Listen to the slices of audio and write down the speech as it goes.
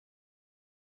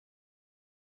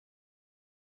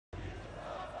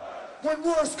When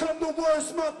worst come to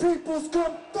worst, my peoples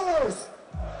come first.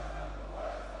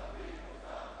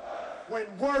 When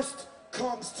worst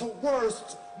comes to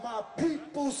worst, my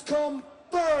peoples come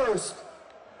first.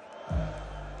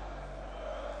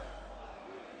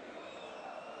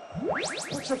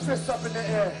 Put your fists up in the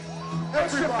air.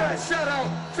 Everybody. Shout out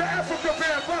to Africa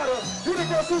Bambaataa,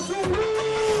 Universal Zulu.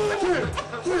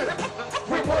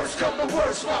 When worst come to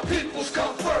worst, my peoples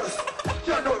come first.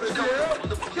 Y'all know the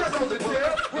deal. Y'all know the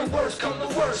deal. When worst come to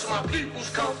worst, my peoples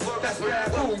come first. That's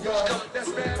bad boom, y'all.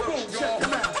 That's bad boom, y'all.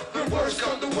 When worst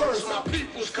come to worst, my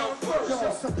peoples come first.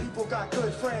 Yo, some people got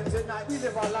good friends at night. We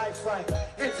live our lives right.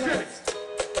 Intense.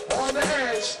 On the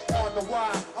edge, on the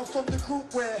wire. I'm from the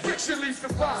group where fiction leads to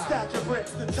fire. Stack your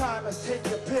bricks, the time is take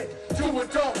your pick. Do or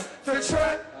don't, the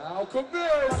trend. I'll commit.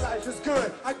 My life is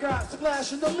good. I got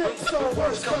splash in the mix. So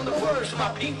worst come to worst,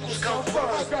 my peoples come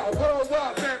first. I got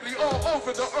worldwide family all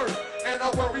over the earth, and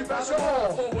I worry about them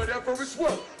all for whatever it's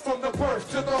worth. From the birth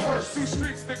to the hearse, 2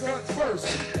 streets, the guns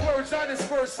first. Words I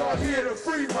disperse are here to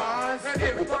free minds, and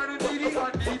everybody needy,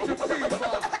 I need to free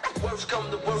mine. Worst come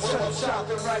to worst, shop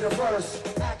and write a verse.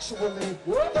 Actually,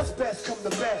 what's best come the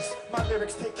best. My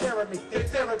lyrics take care of me. They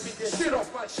therapy get shit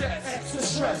off my chest. Extra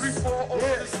stress.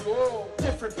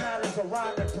 Different patterns of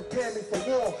rhyme and prepare me for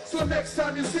war. So next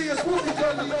time you see us, we'll be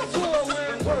gully on tour.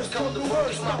 When worst come to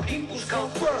worst, my peoples come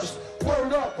first.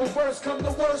 Word up, when worst come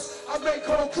to worst, I make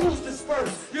whole crews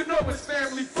disperse. You know it's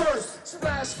family first.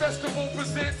 Splash Festival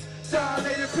presents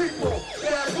Dilated People.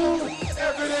 Taboo,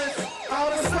 evidence,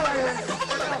 out of science,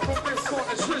 and alphabets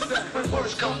on the tristan. When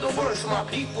worst come to worst, my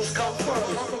peoples come first.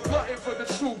 I'm a glutton for the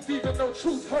truth, even though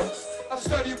truth hurts. I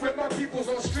study with my peoples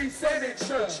on streets and in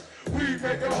church. We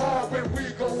make it hard when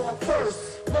we go on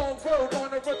first. Long road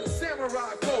on the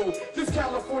samurai code. This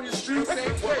California streets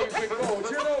ain't paved with gold.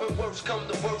 You know, when worst come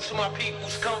to worst, my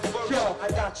peoples come first. Yo, I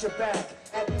got your back.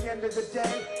 At the end of the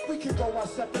day, we can go our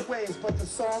separate ways, but the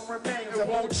song remains. It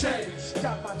won't change.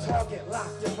 Got my target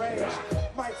locked in range.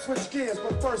 Might switch gears,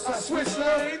 but first I switch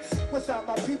lanes. Without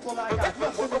my people, I got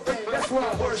nothing to gain. That's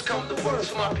why worst come to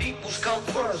worst, my peoples come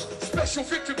first. Special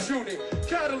Victims Unit,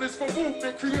 catalyst for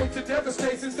movement, create to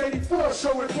devastate since '84,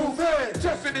 show and move in.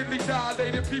 Definitely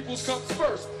Dilated Peoples comes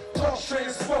first. Talk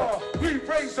transfer, we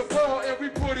raise the bar and we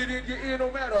put it in your ear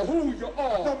no matter who you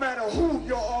are. No matter who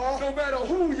you are. No matter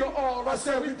who you are, I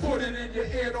said we put it in your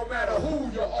ear no matter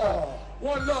who you are.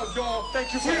 One love, y'all.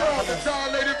 Thank you for We are the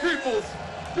Dilated Peoples.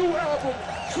 New album,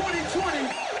 2020,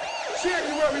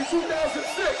 January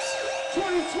 2006.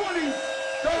 2020,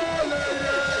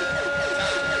 Dilated.